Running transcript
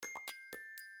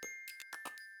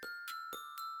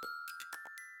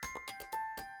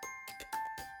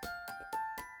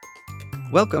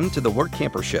Welcome to the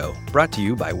Workcamper Show, brought to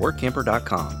you by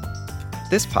Workcamper.com.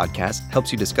 This podcast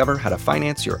helps you discover how to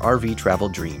finance your RV travel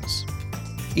dreams.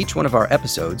 Each one of our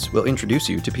episodes will introduce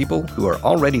you to people who are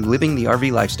already living the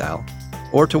RV lifestyle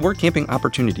or to work camping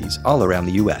opportunities all around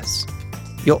the U.S.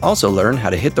 You'll also learn how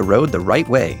to hit the road the right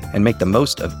way and make the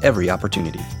most of every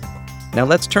opportunity. Now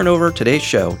let's turn over today's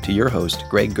show to your host,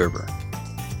 Greg Gerber.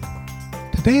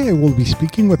 Today I will be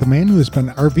speaking with a man who has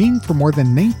been RVing for more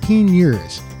than 19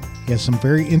 years. He has some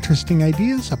very interesting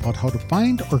ideas about how to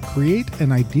find or create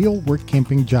an ideal work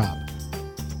camping job.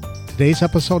 Today's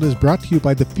episode is brought to you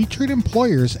by the featured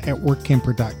employers at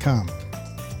Workamper.com.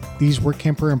 These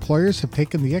Workamper employers have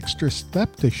taken the extra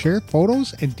step to share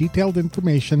photos and detailed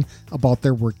information about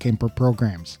their Workamper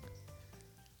programs.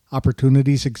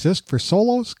 Opportunities exist for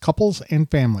solos, couples, and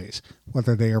families,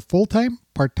 whether they are full-time,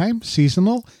 part-time,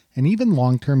 seasonal, and even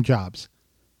long-term jobs.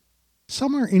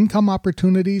 Some are income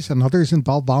opportunities and others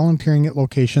involve volunteering at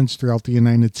locations throughout the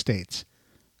United States.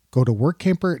 Go to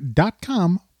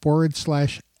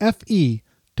workamper.com/FE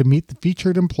to meet the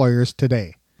featured employers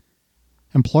today.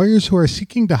 Employers who are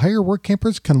seeking to hire work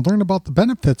campers can learn about the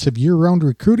benefits of year-round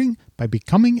recruiting by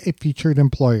becoming a featured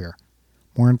employer.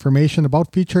 More information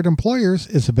about featured employers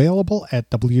is available at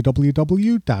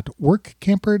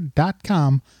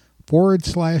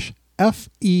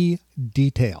www.workcamper.com/FE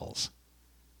details.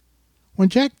 When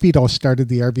Jack Vido started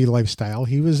the RV lifestyle,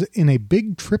 he was in a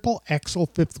big triple-axle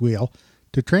fifth wheel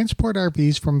to transport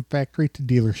RVs from factory to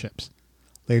dealerships.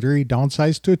 Later, he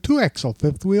downsized to a two-axle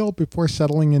fifth wheel before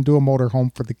settling into a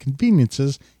motorhome for the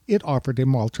conveniences it offered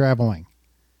him while traveling.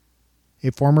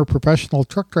 A former professional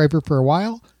truck driver for a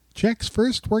while, Jack's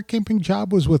first work camping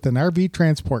job was with an RV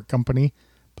transport company,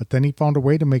 but then he found a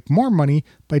way to make more money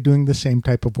by doing the same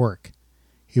type of work.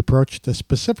 He approached a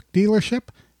specific dealership,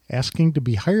 asking to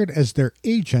be hired as their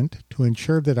agent to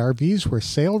ensure that RVs were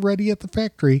sale-ready at the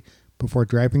factory before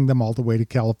driving them all the way to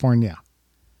California.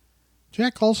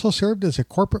 Jack also served as a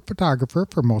corporate photographer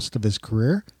for most of his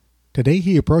career. Today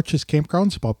he approaches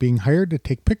campgrounds about being hired to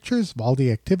take pictures of all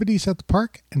the activities at the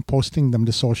park and posting them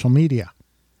to social media.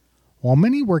 While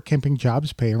many work camping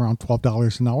jobs pay around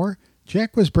 $12 an hour,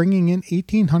 Jack was bringing in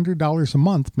 $1,800 a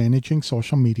month managing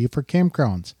social media for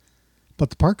campgrounds. But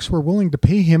the parks were willing to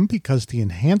pay him because the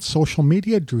enhanced social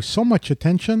media drew so much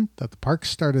attention that the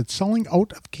parks started selling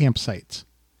out of campsites.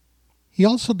 He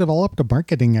also developed a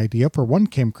marketing idea for one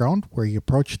campground where he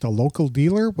approached a local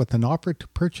dealer with an offer to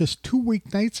purchase 2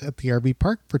 weeknights at the RV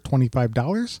park for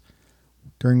 $25,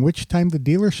 during which time the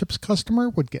dealership's customer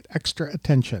would get extra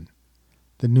attention.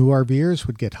 The new RVers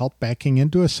would get help backing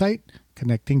into a site,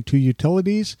 connecting to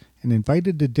utilities, and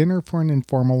invited to dinner for an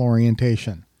informal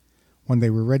orientation. When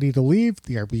they were ready to leave,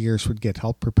 the RVers would get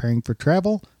help preparing for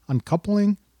travel,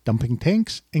 uncoupling, dumping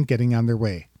tanks, and getting on their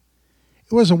way.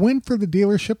 It was a win for the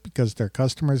dealership because their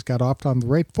customers got off on the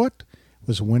right foot. It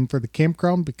was a win for the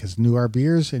campground because new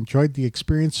RVers enjoyed the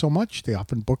experience so much they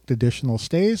often booked additional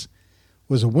stays. It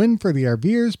was a win for the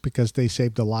RVers because they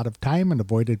saved a lot of time and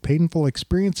avoided painful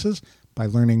experiences by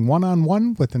learning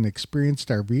one-on-one with an experienced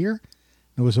RVer.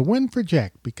 It was a win for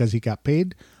Jack because he got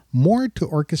paid more to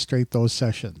orchestrate those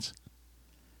sessions.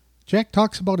 Jack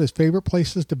talks about his favorite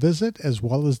places to visit as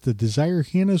well as the desire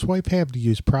he and his wife have to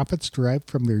use profits derived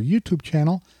from their YouTube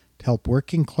channel to help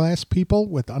working class people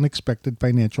with unexpected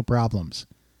financial problems.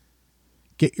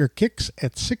 Get Your Kicks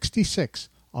at 66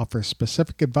 offers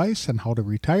specific advice on how to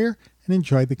retire and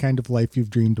enjoy the kind of life you've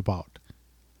dreamed about.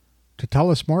 To tell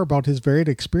us more about his varied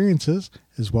experiences,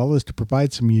 as well as to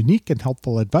provide some unique and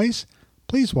helpful advice,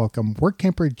 please welcome work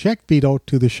camper Jack Vido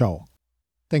to the show.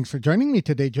 Thanks for joining me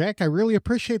today, Jack. I really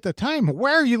appreciate the time.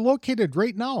 Where are you located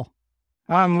right now?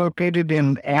 I'm located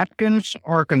in Atkins,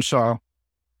 Arkansas,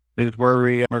 is where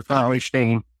we are currently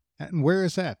staying. And where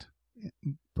is that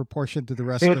in proportion to the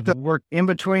rest of the work in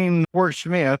between Fort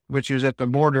Smith, which is at the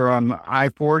border on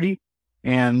I-40,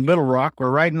 and Little Rock. We're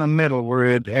right in the middle.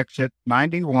 We're at exit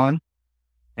 91,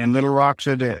 and Little Rock's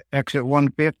at exit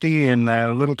 150, and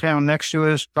the little town next to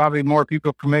us, probably more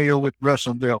people familiar with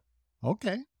Russellville.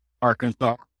 Okay.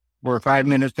 Arkansas. We're 5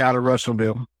 minutes out of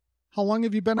Russellville. How long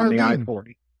have you been on the RVing?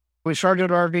 I-40. We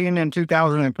started RVing in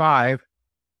 2005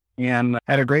 and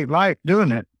had a great life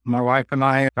doing it. My wife and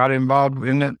I got involved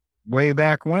in it way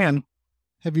back when.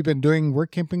 Have you been doing work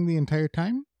camping the entire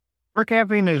time? Work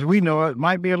camping, as we know it,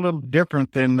 might be a little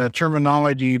different than the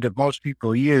terminology that most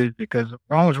people use, because as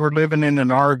long as we're living in an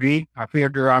RV, I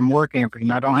figure I'm work camping.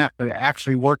 I don't have to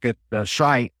actually work at the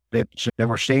site that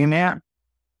we're staying at.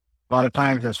 A lot of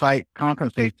times the site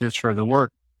compensates us for the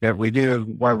work that we do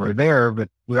while we're there, but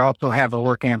we also have a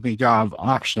work camping job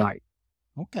off-site.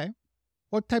 Okay.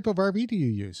 What type of RV do you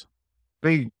use?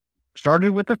 We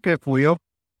started with a fifth wheel.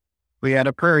 We had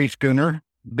a prairie schooner,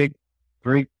 big,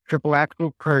 great triple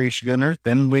axle prairie schooner.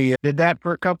 Then we did that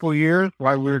for a couple of years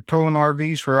while we were towing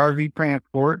RVs for RV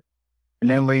transport. And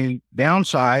then we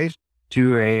downsized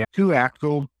to a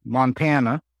 2-axle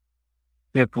Montana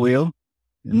fifth wheel.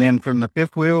 And then from the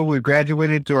fifth wheel, we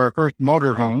graduated to our first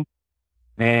motorhome.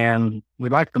 And we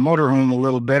liked the motorhome a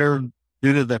little better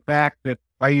due to the fact that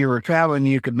while you were traveling,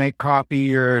 you could make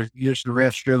coffee or use the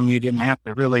restroom. You didn't have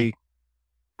to really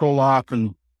pull off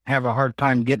and have a hard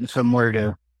time getting somewhere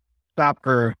to stop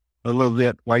for a little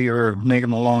bit while you were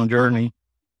making a long journey.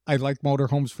 I like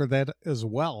motorhomes for that as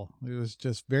well. It was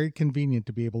just very convenient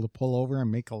to be able to pull over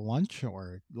and make a lunch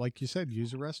or, like you said,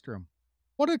 use a restroom.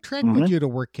 What attracted you to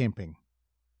work camping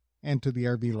and to the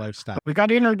RV lifestyle? We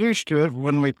got introduced to it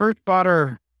when we first bought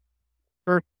our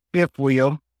first fifth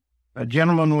wheel. A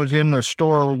gentleman was in the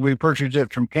store. We purchased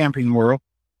it from Camping World,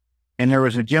 and there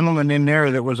was a gentleman in there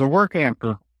that was a work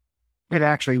camper. It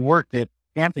actually worked at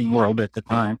Camping World at the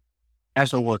time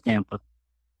as a work camper.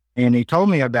 And he told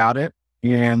me about it,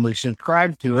 and we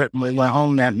subscribed to it, and we went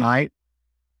home that night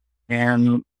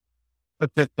and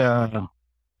looked at the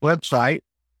website,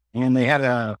 and they had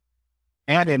a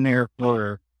ad in there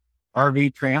for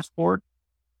RV transport,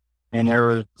 and there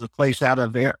was a place out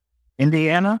of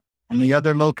Indiana, and the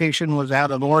other location was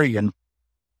out of Oregon.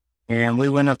 And we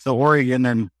went up to Oregon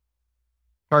and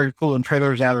started pulling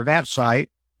trailers out of that site.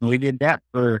 And we did that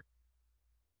for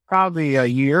probably a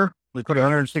year. We put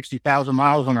 160,000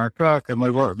 miles on our truck, and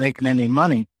we weren't making any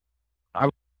money. I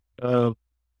was a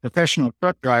professional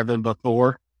truck driver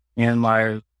before, and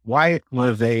my wife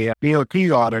was a DOT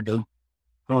auditor.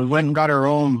 So we went and got our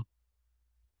own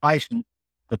license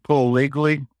to pull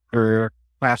legally for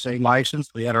Class A license.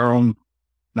 We had our own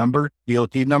number,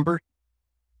 DOT number,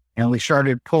 and we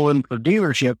started pulling for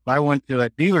dealership. I went to a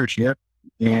dealership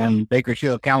in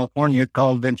Bakersfield, California,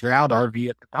 called Venture Out RV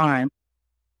at the time,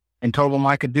 and told them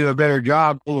I could do a better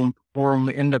job pulling for them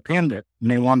independent. And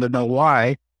they wanted to know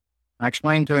why. I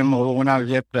explained to them, well, when I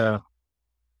was at the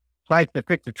site to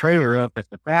pick the trailer up at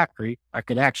the factory, I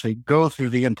could actually go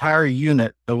through the entire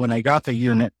unit. So when I got the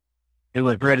unit, it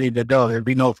was ready to go. There'd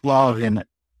be no flaws in it.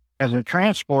 As a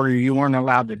transporter, you weren't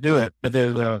allowed to do it, but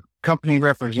as a company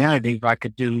representative, I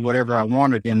could do whatever I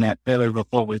wanted in that trailer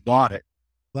before we bought it.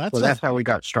 That's how we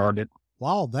got started.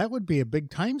 Wow, that would be a big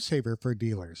time saver for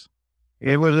dealers.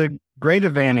 It was a great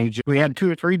advantage. We had 2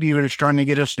 or 3 dealers trying to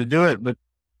get us to do it, but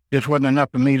just wasn't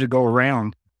enough of me to go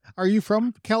around. Are you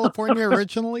from California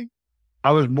originally?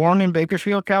 I was born in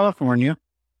Bakersfield, California,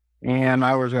 and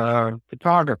I was a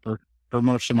photographer for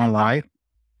most of my life.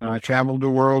 I traveled the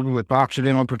world with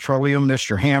Occidental Petroleum.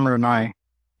 Mr. Hammer and I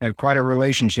had quite a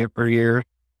relationship for years,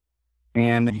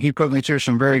 and he put me through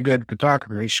some very good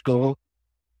photography school.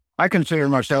 I consider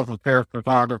myself a fair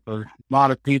photographer. A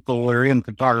lot of people are in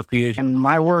photography. And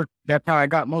my work, that's how I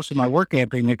got most of my work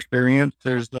camping experience,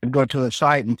 is to go to a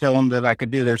site and tell them that I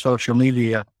could do their social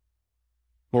media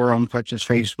for them, such as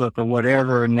Facebook or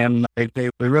whatever. And then they say,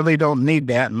 we really don't need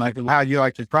that. And I said, how'd you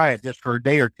like to try it just for a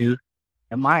day or two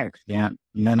at my extent?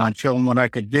 And then I'd show them what I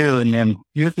could do. And then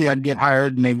usually I'd get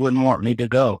hired and they wouldn't want me to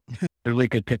go. So we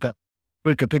could pick up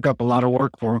a lot of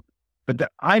work for them.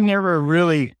 But I never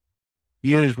really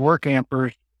used work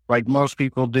campers like most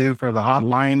people do for the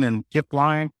hotline and tip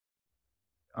line.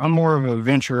 I'm more of a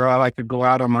venturer. I like to go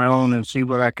out on my own and see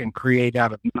what I can create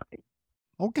out of nothing.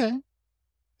 Okay.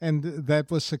 And that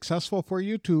was successful for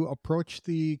you to approach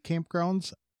the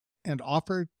campgrounds and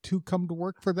offer to come to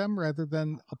work for them rather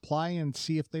than apply and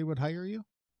see if they would hire you?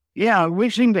 Yeah,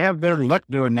 we seem to have better luck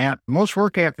doing that. Most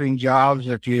work camping jobs,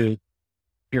 if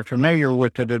you're familiar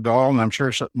with it at all, and I'm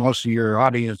sure most of your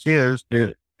audience is,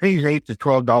 it pays $8 to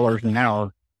 $12 an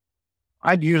hour.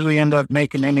 I'd usually end up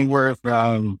making anywhere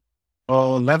from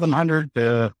 $1,100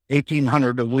 to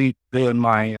 $1,800 a week doing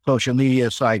my social media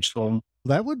sites. So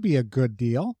that would be a good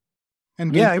deal.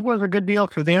 And yeah, it was a good deal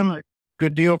for them, a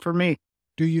good deal for me.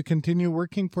 Do you continue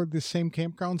working for the same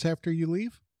campgrounds after you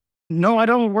leave? No, I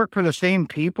don't work for the same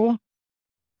people.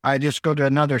 I just go to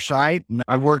another site.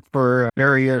 I worked for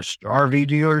various RV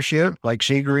dealerships like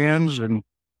Seagrins and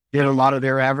did a lot of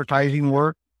their advertising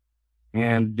work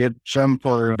and did some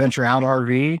for Venture Out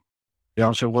RV. I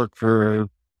also worked for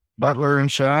Butler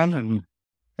and Son, and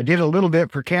I did a little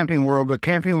bit for Camping World, but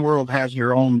Camping World has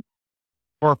your own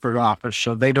corporate office,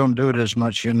 so they don't do it as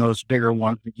much in those bigger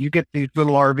ones. You get these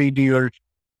little RV dealers,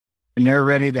 and they're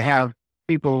ready to have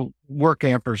people, work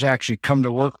campers, actually come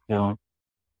to work for them,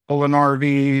 pulling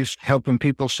RVs, helping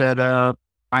people set up,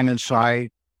 finding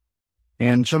site.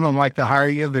 And some of them like to hire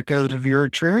you because of your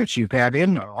experience you've had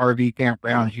in RV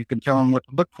campgrounds. You can tell them what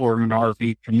to look for in an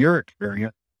RV from your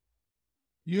experience.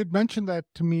 You had mentioned that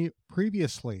to me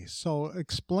previously. So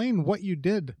explain what you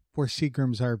did for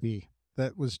Seagram's RV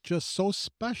that was just so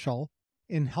special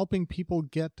in helping people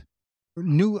get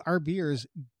new RVers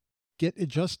get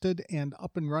adjusted and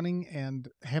up and running and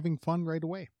having fun right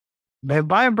away. They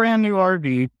buy a brand new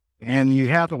RV and you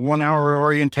have a 1 hour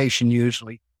orientation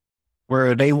usually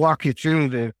where they walk you through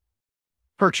the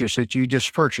purchase that you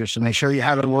just purchased and they show you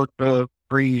how to work the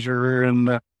freezer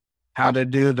and how to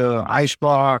do the ice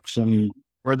box and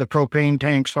where the propane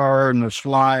tanks are and the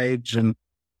slides and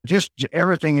just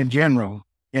everything in general.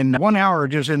 And 1 hour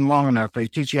just isn't long enough. They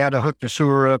teach you how to hook the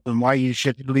sewer up and why you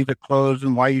should leave it closed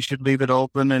and why you should leave it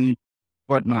open and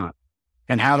whatnot,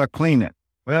 and how to clean it.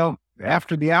 Well,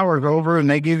 after the hour's over and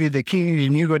they give you the keys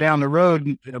and you go down the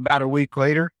road about a week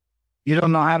later, you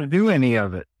don't know how to do any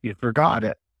of it. You forgot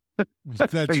it.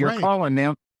 That's So you're right. calling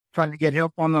them, trying to get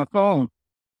help on the phone.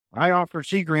 I offer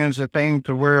Seagram's a thing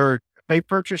to where they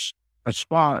purchase a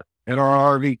spot at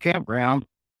our RV campground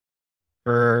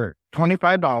for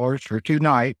 $25 for 2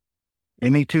 nights,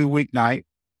 any 2 week night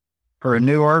for a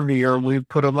new RVer. We'd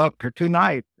put them up for 2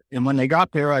 nights. And when they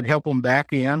got there, I'd help them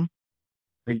back in.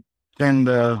 We'd send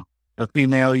the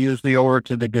female usually over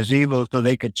to the gazebo so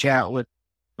they could chat with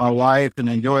my wife and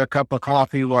enjoy a cup of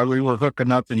coffee while we were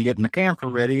hooking up and getting the camper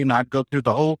ready. And I'd go through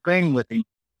the whole thing with him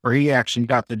where he actually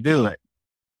got to do it.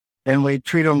 Then we'd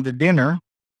treat them to dinner,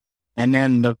 and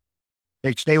then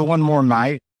they'd stay one more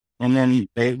night. And then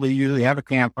we usually have a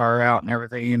campfire out and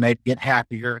everything, and they'd get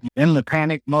happier. Then the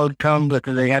panic mode comes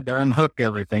because they had to unhook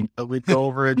everything. So we'd go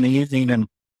over it in the evening and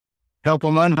help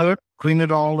them unhook, clean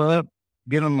it all up,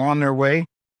 get them on their way.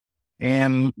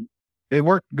 And it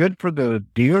worked good for the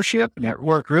dealership, and it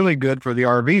worked really good for the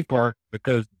RV park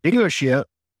because the dealership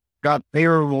got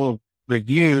favorable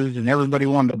reviews and everybody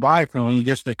wanted to buy from them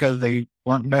just because they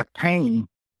weren't left hanging.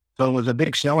 So it was a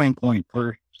big selling point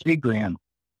for Seagram.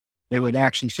 They would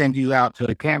actually send you out to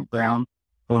the campground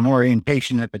for an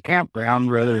orientation at the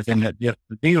campground rather than at just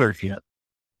the dealership.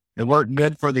 It worked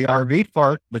good for the RV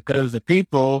park because the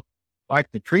people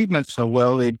liked the treatment so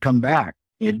well, they'd come back.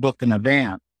 They'd book in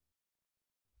advance.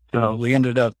 So we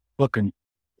ended up booking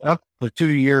up for 2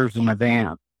 years in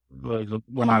advance.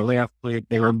 When I left,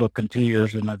 they were booking 2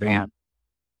 years in advance.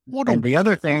 And the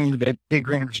other thing that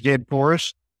Seagram's did for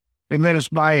us, they made us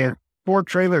buy 4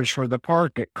 trailers for the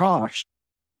park at cost.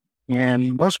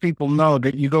 And most people know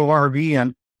that you go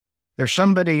RVing, there's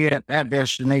somebody at that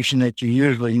destination that you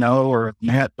usually know or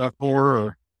met before,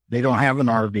 or they don't have an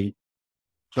RV.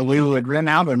 So we would rent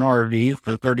out an RV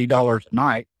for $30 a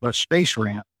night plus space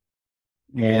rent.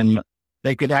 And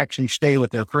they could actually stay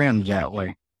with their friends that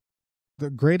way. The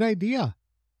great idea.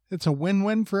 It's a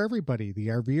win-win for everybody. The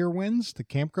RVer wins, the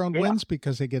campground wins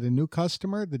because they get a new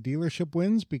customer, the dealership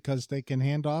wins because they can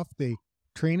hand off the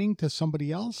training to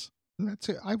somebody else. That's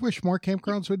it. I wish more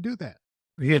campgrounds would do that.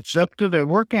 It's up to the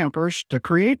Workampers to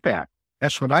create that.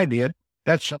 That's what I did.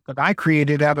 That's something I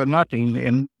created out of nothing.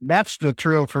 And that's the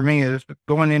thrill for me, is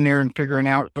going in there and figuring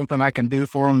out something I can do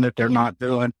for them that they're not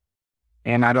doing.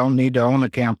 And I don't need to own a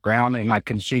campground, and I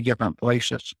can see different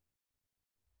places.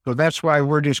 So that's why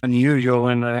we're just unusual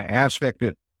in the aspect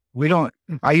that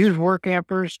I use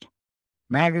Workampers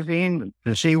magazine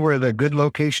to see where the good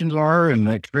locations are and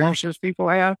the experiences people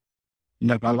have.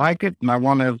 And if I like it and I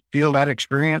want to feel that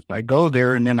experience, I go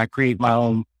there and then I create my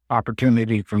own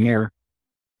opportunity from there.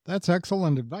 That's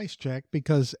excellent advice, Jack,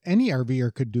 because any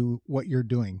RVer could do what you're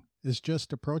doing, is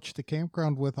just approach the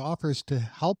campground with offers to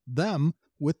help them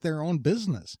with their own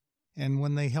business. And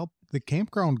when they help the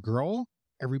campground grow,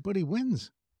 everybody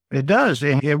wins. It does.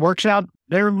 It works out.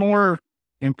 They're more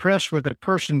impressed with a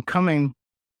person coming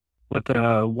with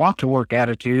a want to work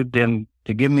attitude than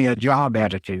to give me a job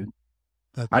attitude.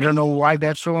 I don't know why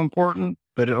that's so important,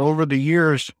 but over the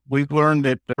years, we've learned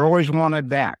that they're always wanted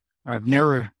back. I've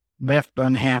never left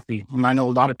unhappy. And I know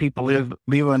a lot of people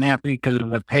leave unhappy because of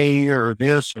the pay or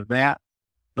this or that.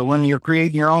 But when you're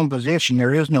creating your own position,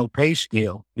 there is no pay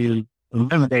scale. You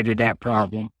eliminated that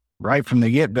problem right from the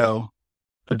get-go.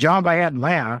 The job I had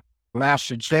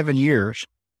lasted 7 years,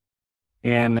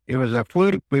 and it was a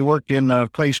fluke. We worked in a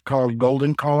place called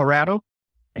Golden, Colorado,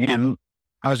 and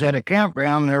I was at a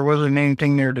campground. There wasn't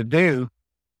anything there to do,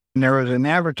 and there was an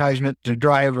advertisement to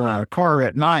drive a car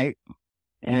at night,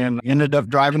 and ended up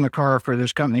driving the car for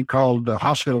this company called the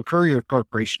Hospital Courier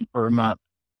Corporation for a month.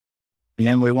 And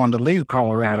then we wanted to leave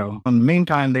Colorado. In the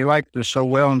meantime, they liked us so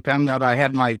well and found out I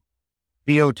had my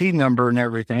DOT number and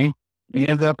everything. They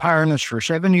ended up hiring us for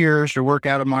 7 years to work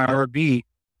out of my RV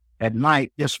at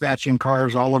night, dispatching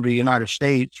cars all over the United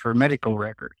States for medical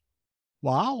records.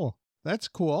 Wow, that's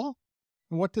cool.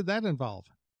 And what did that involve?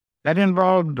 That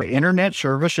involved the internet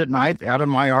service at night out of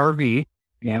my RV,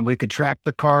 and we could track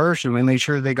the cars, and we made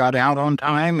sure they got out on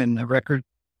time and the record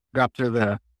got to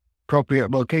the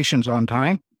appropriate locations on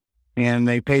time. And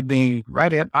they paid me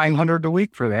right at $900 a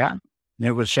week for that. And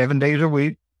it was 7 days a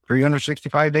week,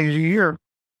 365 days a year.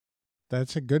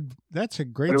 That's a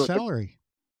great salary.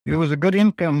 It was a good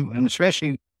income, and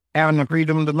especially having the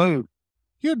freedom to move.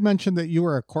 You had mentioned that you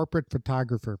were a corporate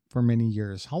photographer for many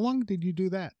years. How long did you do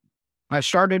that? I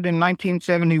started in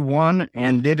 1971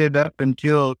 and did it up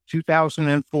until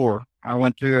 2004. I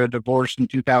went through a divorce in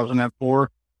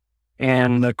 2004,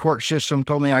 and the court system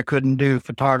told me I couldn't do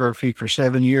photography for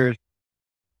 7 years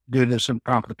due to some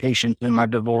complications in my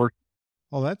divorce.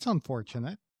 Well, that's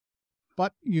unfortunate.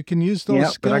 But you can use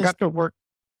those skills. But I got to work.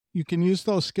 You can use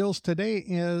those skills today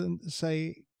in,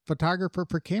 say, photographer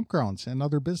for campgrounds and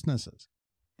other businesses.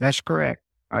 That's correct.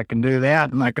 I can do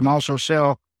that, and I can also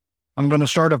sell. I'm going to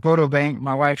start a photo bank.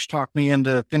 My wife's talked me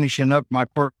into finishing up my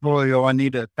portfolio. I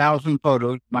need 1,000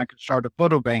 photos, and I can start a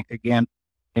photo bank again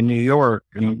in New York.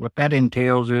 And what that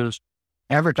entails is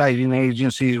advertising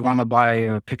agencies want to buy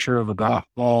a picture of a golf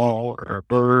ball or a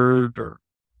bird or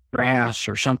grass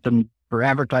or something for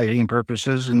advertising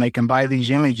purposes, and they can buy these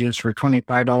images for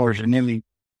 $25 an image.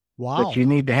 Wow. But you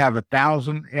need to have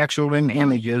 1,000 excellent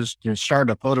images to start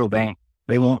a photo bank.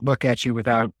 They won't look at you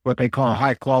without what they call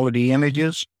high-quality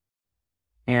images.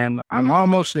 And I'm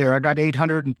almost there. I got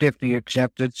 850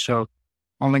 accepted, so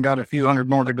only got a few hundred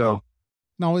more to go.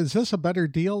 Now, is this a better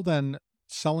deal than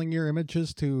selling your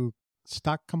images to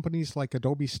stock companies like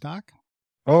Adobe Stock?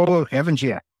 Oh, heavens,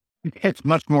 yeah. It's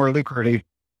much more lucrative.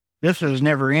 This is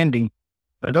never ending.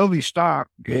 Adobe Stock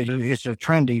is a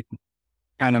trendy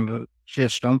kind of a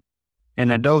system,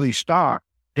 and Adobe Stock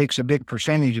takes a big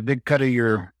percentage, a big cut of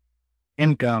your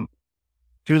income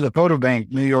to the photo bank,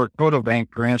 New York Photo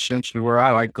Bank, for instance, where I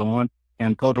like going,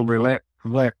 and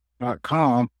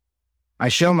photoselect.com. I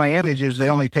show my images, they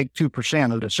only take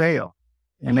 2% of the sale,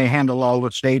 and they handle all the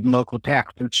state and local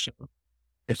taxes.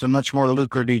 It's a much more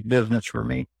lucrative business for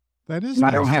me. That is and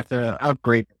nice. I don't have to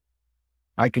upgrade it.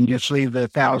 I can just leave the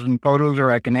 1,000 photos,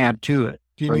 or I can add to it.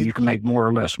 You can make more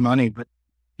or less money, but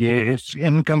yeah, it's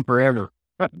income forever.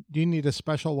 Do you need a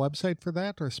special website for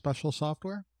that or special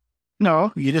software?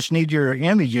 No, you just need your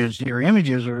images. Your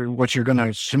images are what you're going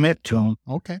to submit to them.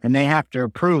 Okay. And they have to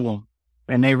approve them.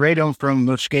 And they rate them from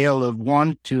the scale of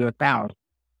 1 to 1,000.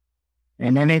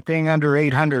 And anything under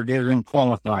 800 isn't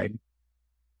qualified.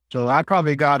 So I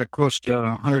probably got close to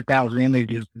 100,000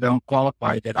 images that don't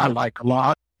qualify that I like a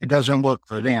lot. It doesn't work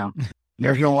for them.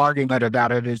 There's no argument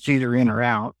about it. It's either in or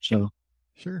out. So,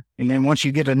 sure. And then once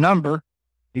you get a number,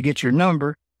 you get your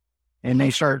number, and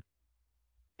they start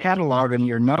cataloging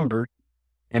your number,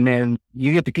 and then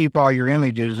you get to keep all your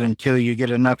images until you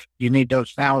get enough. You need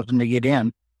those 1,000 to get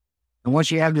in. And once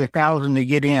you have the 1,000 to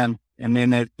get in, and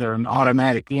then it's an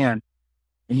automatic in,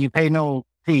 and you pay no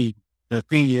fee. The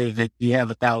fee is that you have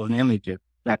 1,000 images.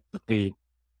 That's the fee.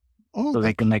 Oh. So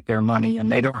they can make their money,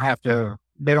 and they don't have to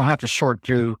sort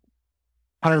through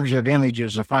hundreds of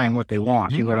images to find what they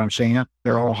want. See what I'm saying?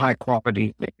 They're all high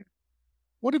quality.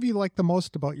 What have you liked the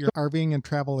most about your RVing and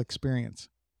travel experience?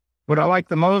 What I liked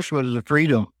the most was the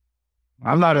freedom.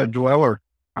 I'm not a dweller.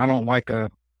 I don't like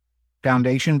a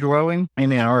foundation dwelling.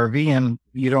 In an RV, and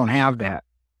you don't have that.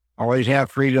 Always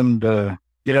have freedom to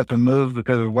get up and move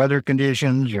because of weather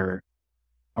conditions, or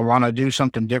I want to do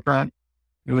something different.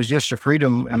 It was just a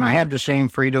freedom, and I had the same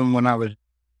freedom when I was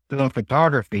doing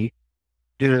photography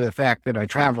due to the fact that I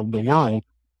traveled the world.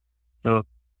 So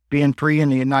being free in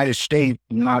the United States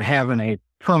and not having a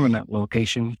permanent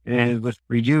location, it was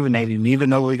rejuvenating. Even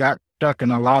though we got stuck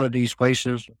in a lot of these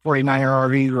places, 49er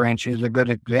RV Ranch is a good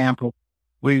example.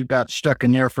 We got stuck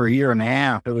in there for a year and a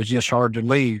half. It was just hard to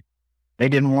leave. They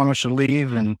didn't want us to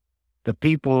leave, and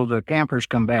the campers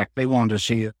come back. They wanted to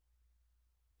see it.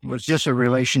 It was just a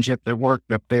relationship that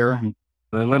worked up there.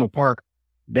 The little park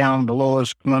down below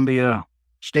us, Columbia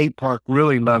State Park,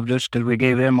 really loved us because we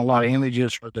gave them a lot of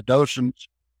images for the docents.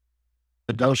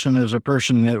 The docent is a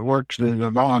person that works as a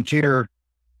volunteer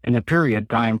in a period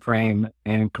time frame.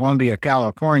 In Columbia,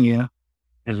 California,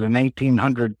 is an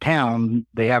 1800 town.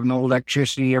 They have no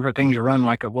electricity. Everything's run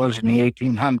like it was in the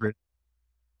 1800s.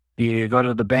 You go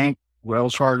to the bank,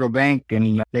 Wells Fargo Bank,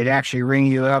 and they'd actually ring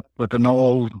you up with an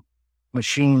old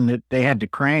machine that they had to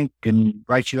crank and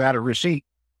write you out a receipt.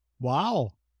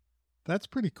 Wow. That's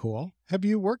pretty cool. Have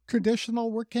you worked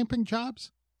traditional work camping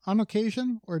jobs on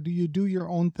occasion, or do you do your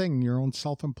own thing, your own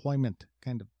self-employment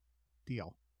kind of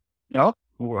deal? No,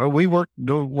 we worked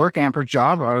the Workampers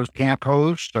job. I was camp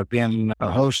host. I've been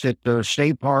a host at the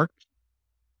state park.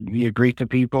 You greet the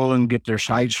people and get their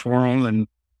sites for them and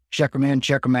check them in,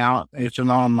 check them out. It's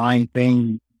an online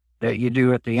thing that you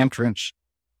do at the entrance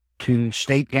to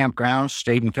state campgrounds,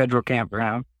 state and federal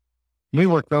campgrounds. We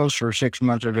work those for 6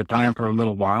 months at a time for a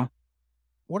little while.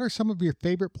 What are some of your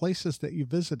favorite places that you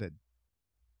visited?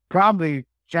 Probably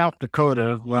South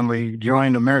Dakota. When we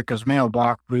joined America's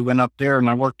Mailbox, we went up there and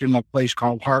I worked in a place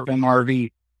called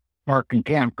RV Park and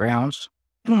Campgrounds.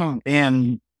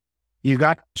 And you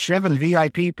got 7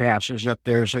 VIP passes up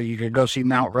there, so you could go see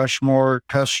Mount Rushmore,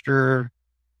 Custer,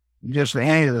 just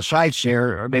any of the sites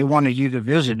there. They wanted you to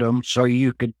visit them so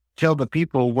you could tell the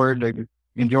people where to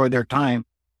enjoy their time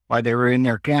while they were in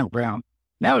their campground.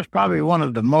 That was probably one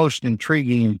of the most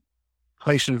intriguing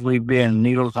places we've been,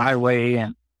 Needles Highway,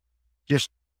 and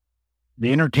just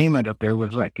the entertainment up there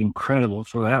was like incredible.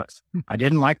 So I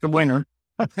didn't like the winter,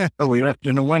 but we left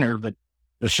in the winter, but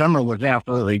the summer was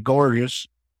absolutely gorgeous.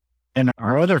 And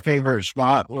our other favorite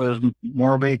spot was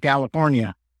Morro Bay,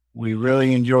 California. We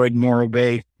really enjoyed Morro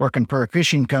Bay, working for a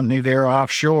fishing company there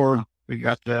offshore. We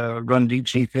got to run deep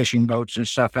sea fishing boats and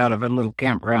stuff out of a little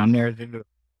campground there that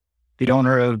the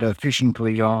owner of the fishing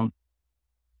fleet owned.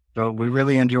 So we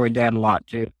really enjoyed that a lot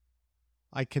too.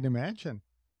 I can imagine.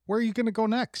 Where are you going to go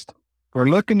next? We're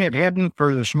looking at heading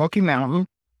for the Smoky Mountains,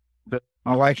 but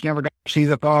my wife's never got to see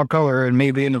the fall color, and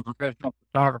me being a professional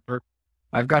photographer,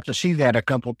 I've got to see that a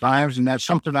couple times, and that's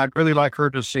something I'd really like her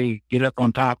to see, get up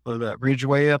on top of the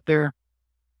ridgeway up there.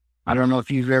 I don't know if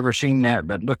you've ever seen that,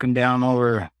 but looking down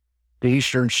over the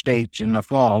eastern states in the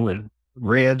fall, the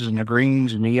reds and the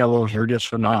greens and the yellows are just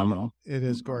phenomenal. It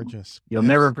is gorgeous. You'll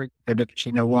never forget it if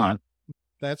you know one.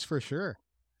 That's for sure.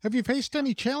 Have you faced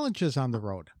any challenges on the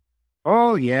road?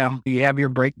 Oh, yeah. You have your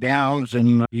breakdowns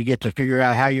and you get to figure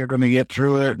out how you're going to get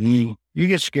through it. And you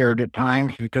get scared at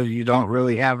times because you don't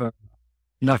really have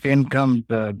enough income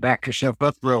to back yourself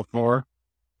up real for.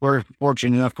 We're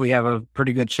fortunate enough we have a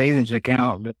pretty good savings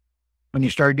account, but when you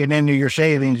start getting into your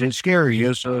savings, it scares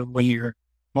you. So when your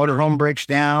motorhome breaks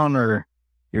down or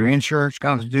your insurance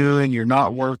comes due and you're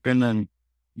not working and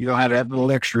you don't have that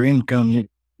little extra income, it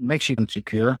makes you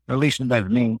insecure. At least it does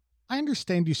me. I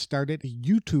understand you started a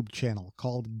YouTube channel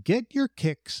called Get Your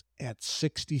Kicks at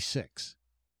 66.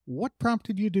 What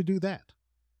prompted you to do that?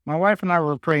 My wife and I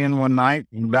were praying one night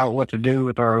about what to do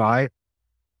with our life,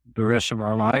 the rest of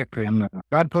our life. And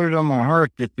God put it on my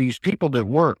heart that these people that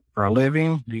work for a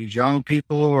living, these young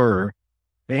people,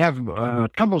 they have a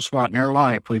trouble spot in their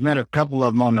life. We met a couple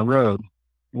of them on the road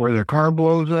where their car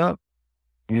blows up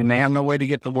and they have no way to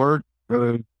get to work.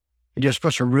 It just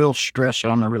puts a real stress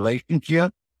on the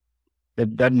relationship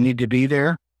that doesn't need to be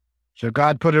there. So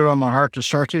God put it on my heart to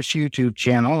start this YouTube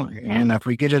channel. And if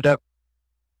we get it up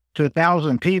to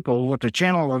 1,000 people, what the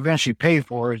channel will eventually pay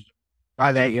for is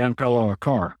buy that young fellow a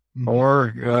car. Mm-hmm.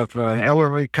 Or if an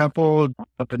elderly couple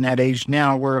up in that age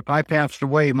now, where if I passed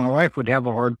away, my wife would have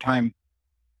a hard time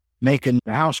making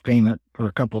the house payment for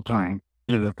a couple times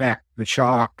due to the fact, the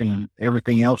shock and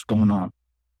everything else going on.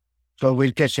 So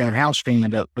we'd catch that house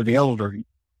payment up for the elderly.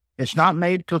 It's not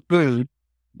made for food.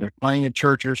 There's plenty of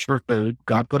churches for food.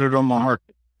 God put it on my heart.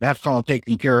 That's all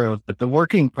taken care of. But the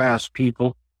working class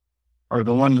people are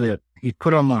the ones that He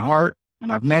put on my heart.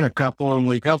 And I've met a couple and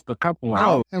we've helped a couple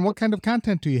out. And what kind of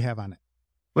content do you have on it?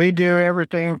 We do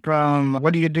everything from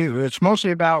what do you do? It's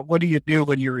mostly about what do you do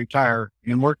when you retire.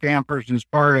 And Workampers is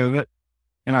part of it.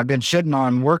 And I've been sitting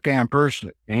on Workampers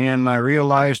and I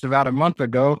realized about a month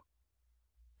ago,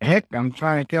 heck, I'm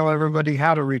trying to tell everybody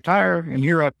how to retire. And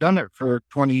here I've done it for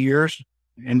 20 years.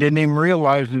 And didn't even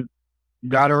realize that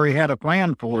God already had a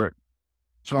plan for it.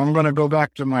 So I'm going to go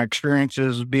back to my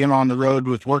experiences being on the road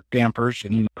with Workampers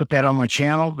and put that on my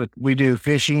channel. But we do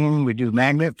fishing, we do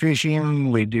magnet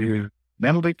fishing, we do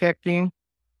metal detecting,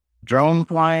 drone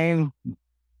flying.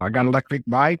 I got an electric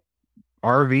bike,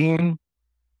 RVing,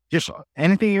 just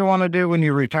anything you want to do when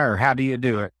you retire. How do you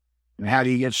do it? And how do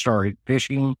you get started?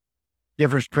 Fishing,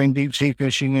 difference between deep sea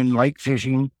fishing and lake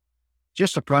fishing.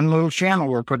 Just a fun little channel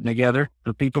we're putting together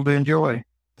for people to enjoy.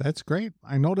 That's great.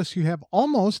 I notice you have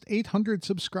almost 800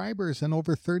 subscribers and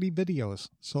over 30 videos,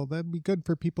 so that'd be good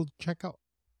for people to check out.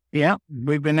 Yeah,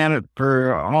 we've been at it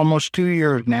for almost 2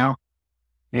 years now,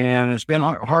 and it's been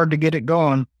hard to get it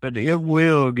going, but it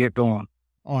will get going.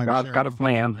 Oh, God's got a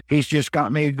plan. He's just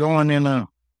got me going in a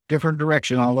different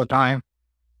direction all the time,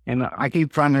 and I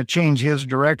keep trying to change His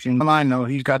direction, and I know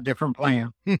He's got different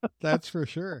plans. That's for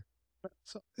sure.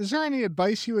 So is there any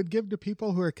advice you would give to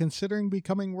people who are considering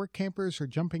becoming work campers or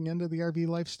jumping into the RV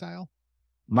lifestyle?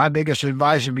 My biggest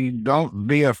advice would be don't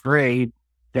be afraid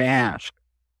to ask.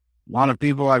 A lot of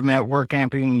people I've met work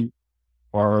camping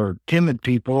are timid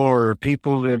people or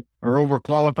people that are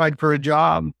overqualified for a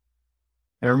job.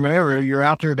 And remember, you're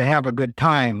out there to have a good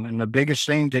time. And the biggest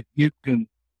thing that you can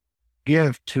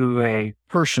give to a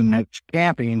person that's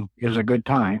camping is a good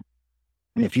time.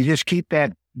 And if you just keep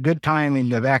that good time in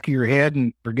the back of your head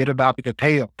and forget about the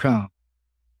pay will come,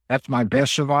 that's my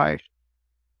best advice.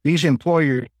 These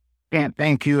employers can't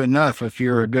thank you enough if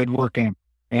you're a good worker,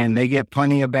 and they get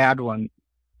plenty of bad ones.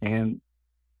 And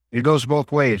it goes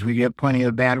both ways. We get plenty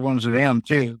of bad ones of them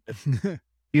too.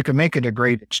 You can make it a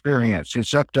great experience.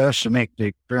 It's up to us to make the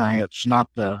experience, not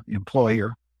the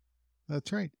employer.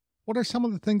 That's right. What are some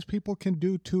of the things people can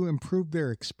do to improve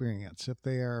their experience if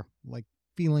they are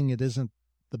feeling it isn't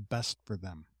the best for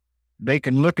them? They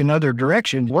can look in other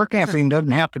directions. Work camping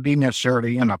doesn't have to be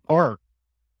necessarily in a park.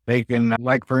 They can,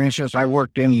 for instance, I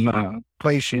worked in a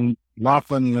place in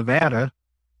Laughlin, Nevada,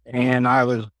 and I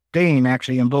was staying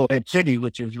actually in Bullhead City,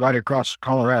 which is right across the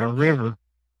Colorado River,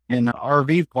 in an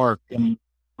RV park, and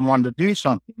I wanted to do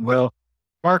something. Well,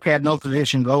 the park had no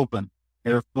positions open.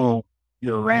 They were full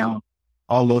year-round.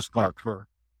 All those parks were.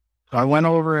 So I went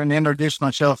over and introduced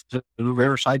myself to the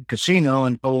Riverside Casino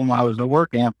and told them I was a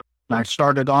work camper. And I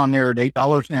started on there at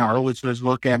 $8 an hour, which was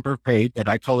work camper paid, that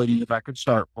I told him if I could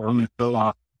start for them and fill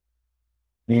off.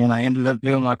 And I ended up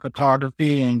doing my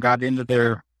photography and got into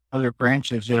their other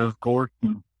branches there, of course.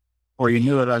 And before you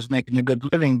knew it, I was making a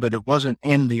good living, but it wasn't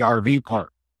in the RV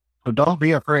park. So don't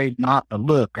be afraid not to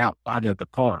look outside of the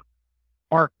park.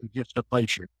 Park is just a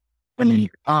place you're spending your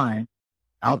time.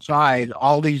 Outside,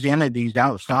 all these entities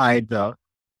outside the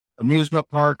amusement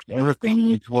parks, everything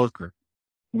needs workers.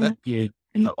 You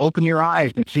open your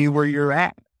eyes and see where you're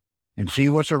at and see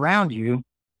what's around you.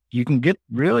 You can get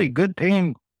really good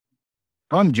paying,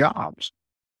 fun jobs.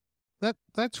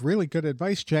 That's really good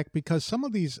advice, Jack, because some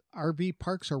of these RV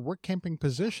parks or work camping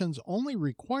positions only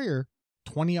require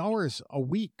 20 hours a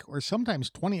week or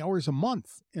sometimes 20 hours a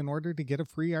month in order to get a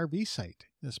free RV site,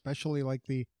 especially like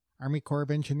the Army Corps of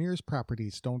Engineers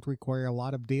properties don't require a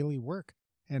lot of daily work.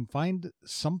 And find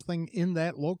something in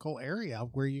that local area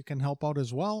where you can help out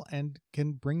as well and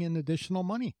can bring in additional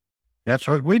money. That's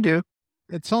what we do.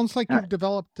 It sounds like you've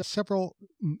developed several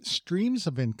streams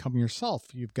of income yourself.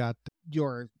 You've got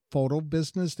your photo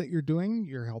business that you're doing.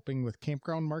 You're helping with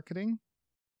campground marketing.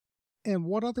 And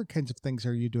what other kinds of things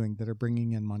are you doing that are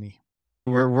bringing in money?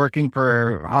 We're working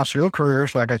for hospital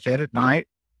careers, like I said, at night.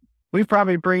 We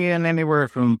probably bring in anywhere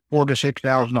from $4,000 to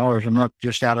 $6,000 a month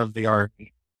just out of the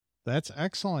RV. That's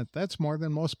excellent. That's more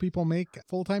than most people make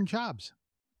full-time jobs.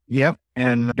 Yep,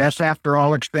 and that's after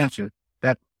all expenses.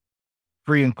 That's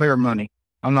free and clear money.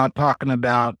 I'm not talking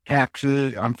about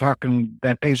taxes. I'm talking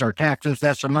that pays our taxes.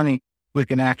 That's the money we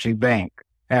can actually bank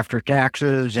after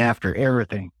taxes, after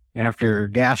everything, after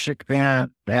gas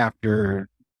expense, after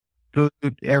food,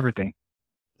 everything.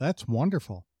 That's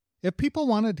wonderful. If people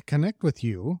wanted to connect with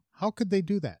you, how could they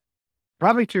do that?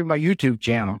 Probably through my YouTube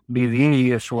channel be the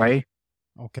easiest way.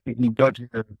 Okay. You can go to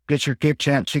Get Your Kick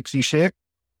Chant 66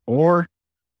 or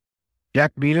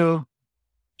Jack Vido,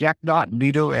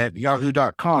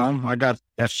 jack.vido@yahoo.com.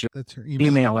 That's your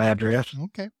email address.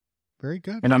 Okay. Very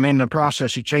good. And I'm in the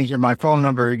process of changing my phone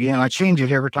number again. I change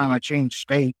it every time I change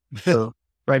state. So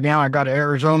right now I got an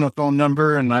Arizona phone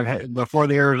number, and before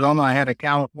the Arizona I had a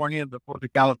California. Before the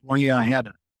California I had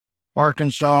a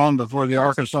Arkansas, and before the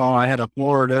Arkansas I had a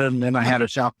Florida, and then I had a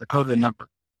South Dakota number.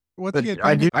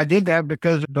 I did that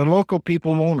because the local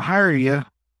people won't hire you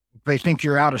if they think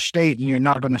you're out of state and you're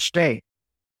not going to stay.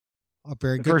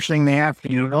 Very good. The first thing they have to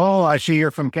do, I see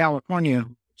you're from California.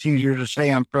 It's easier to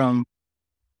say I'm from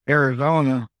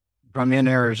Arizona. If I'm in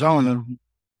Arizona,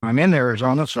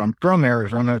 so I'm from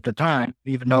Arizona at the time,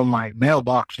 even though my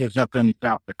mailbox is up in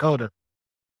South Dakota.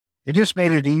 It just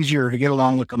made it easier to get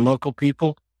along with the local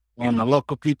people, and the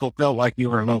local people felt like you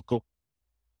were local.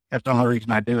 That's the only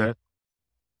reason I do it.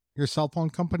 Your cell phone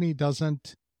company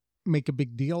doesn't make a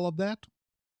big deal of that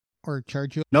or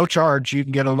charge you? No charge. You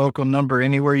can get a local number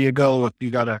anywhere you go if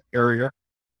you got a carrier.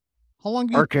 How long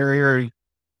do Our carrier,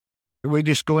 we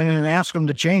just go in and ask them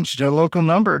to change to a local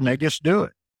number, and they just do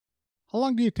it. How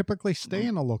long do you typically stay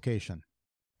in a location?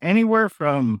 Anywhere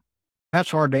from,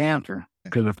 that's hard to answer,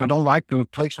 because if I don't like the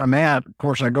place I'm at, of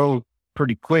course I go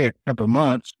pretty quick, a couple of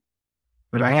months,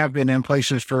 but I have been in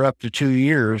places for up to 2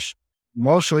 years.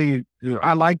 Mostly,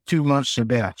 I like 2 months the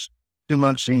best. 2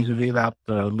 months seems to be about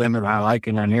the limit I like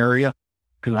in an area,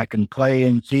 because I can play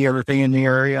and see everything in the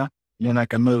area, and then I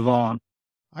can move on.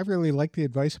 I really like the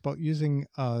advice about using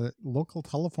a local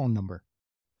telephone number.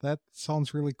 That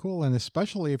sounds really cool, and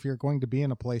especially if you're going to be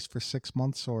in a place for 6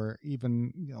 months or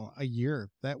even a year,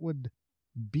 that would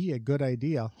be a good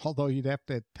idea, although you'd have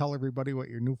to tell everybody what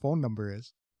your new phone number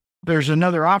is. There's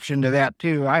another option to that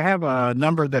too. I have a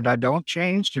number that I don't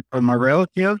change for my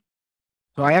relatives.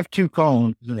 So I have two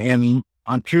phones, and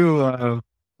I'm through a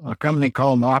company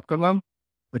called Optimum,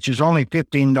 which is only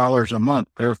 $15 a month,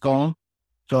 their phone.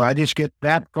 So I just get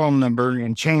that phone number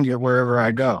and change it wherever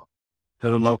I go to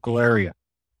the local area.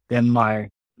 Then my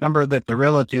number that the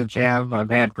relatives have, I've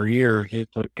had for years,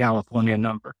 it's a California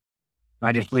number.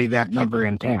 I just leave that number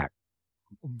intact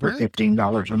for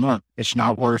 $15 a month. It's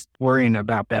not worth worrying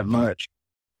about that much.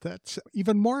 That's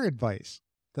even more advice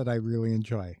that I really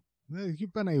enjoy.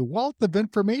 You've been a wealth of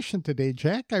information today,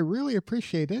 Jack. I really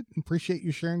appreciate it. Appreciate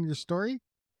you sharing your story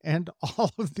and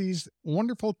all of these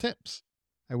wonderful tips.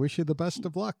 I wish you the best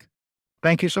of luck.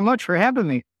 Thank you so much for having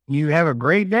me. You have a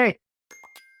great day.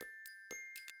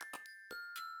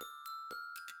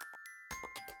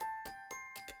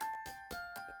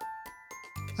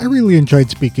 I really enjoyed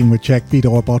speaking with Jack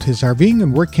Vido about his RVing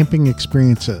and work camping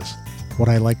experiences. What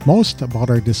I like most about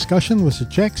our discussion was that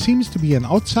Jack seems to be an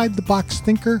outside-the-box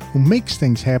thinker who makes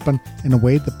things happen in a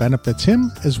way that benefits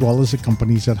him as well as the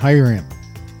companies that hire him.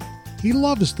 He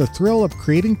loves the thrill of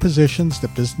creating positions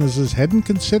that businesses hadn't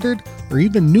considered or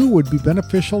even knew would be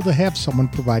beneficial to have someone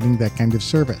providing that kind of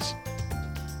service.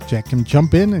 Jack can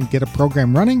jump in and get a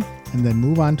program running and then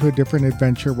move on to a different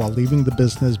adventure while leaving the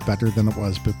business better than it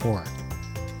was before.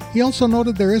 He also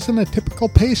noted there isn't a typical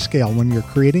pay scale when you're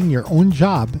creating your own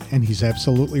job, and he's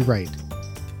absolutely right.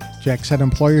 Jack said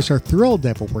employers are thrilled to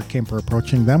have a work camper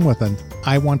approaching them with an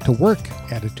 "I want to work"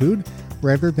 attitude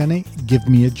rather than a "give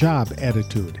me a job"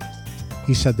 attitude.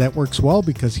 He said that works well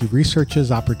because he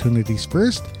researches opportunities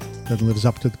first, then lives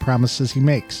up to the promises he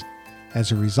makes.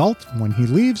 As a result, when he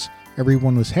leaves,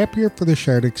 everyone was happier for the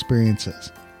shared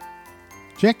experiences.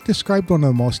 Jack described one of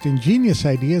the most ingenious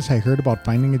ideas I heard about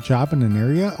finding a job in an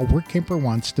area a work camper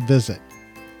wants to visit.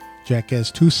 Jack has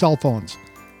 2 cell phones.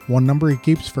 One number he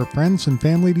keeps for friends and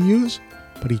family to use,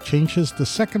 but he changes the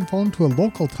second phone to a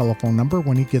local telephone number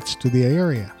when he gets to the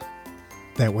area.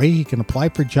 That way he can apply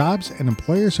for jobs, and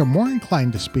employers are more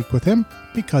inclined to speak with him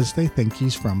because they think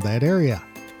he's from that area.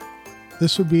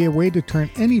 This would be a way to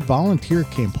turn any volunteer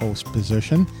camp host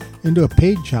position into a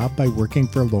paid job by working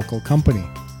for a local company.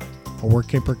 A work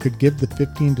camper could give the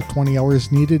 15 to 20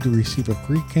 hours needed to receive a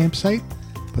free campsite,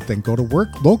 but then go to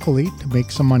work locally to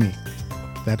make some money.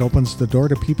 That opens the door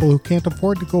to people who can't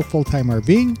afford to go full-time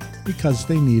RVing because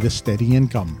they need a steady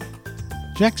income.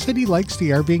 Jack said he likes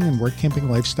the RVing and work camping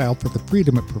lifestyle for the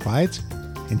freedom it provides,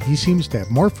 and he seems to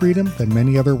have more freedom than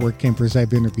many other work campers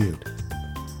I've interviewed.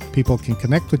 People can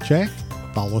connect with Jack,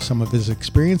 follow some of his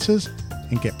experiences,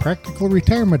 and get practical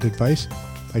retirement advice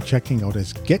by checking out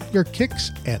his Get Your Kicks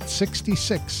at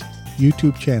 66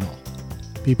 YouTube channel.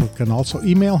 People can also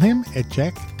email him at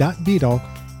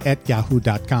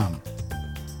jack.vido@yahoo.com.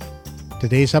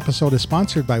 Today's episode is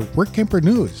sponsored by Workamper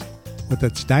News. With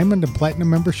its Diamond and Platinum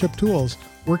membership tools,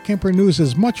 Workamper News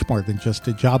is much more than just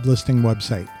a job listing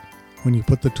website. When you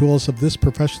put the tools of this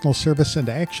professional service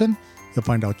into action, you'll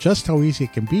find out just how easy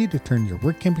it can be to turn your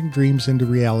work camping dreams into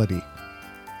reality.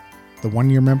 The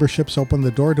one-year memberships open the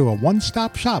door to a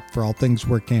one-stop shop for all things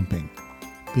work camping.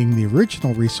 Being the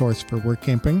original resource for work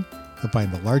camping, you'll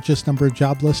find the largest number of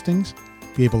job listings,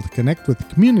 be able to connect with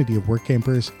the community of work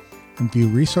campers, and view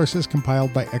resources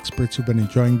compiled by experts who've been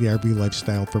enjoying the RV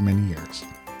lifestyle for many years.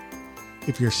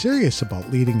 If you're serious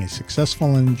about leading a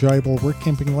successful and enjoyable work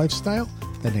camping lifestyle,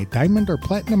 then a Diamond or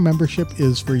Platinum membership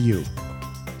is for you.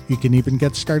 You can even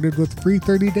get started with a free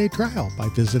 30-day trial by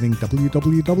visiting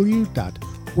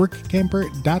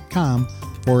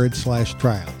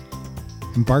www.workamper.com/trial.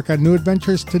 Embark on new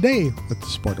adventures today with the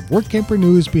support of Workamper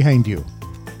News behind you.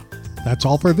 That's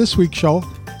all for this week's show.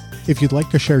 If you'd like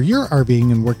to share your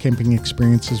RVing and work camping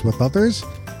experiences with others,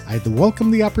 I'd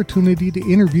welcome the opportunity to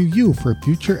interview you for a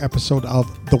future episode of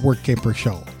The Workamper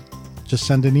Show. Just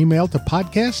send an email to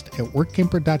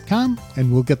podcast@workamper.com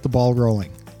and we'll get the ball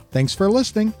rolling. Thanks for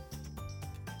listening.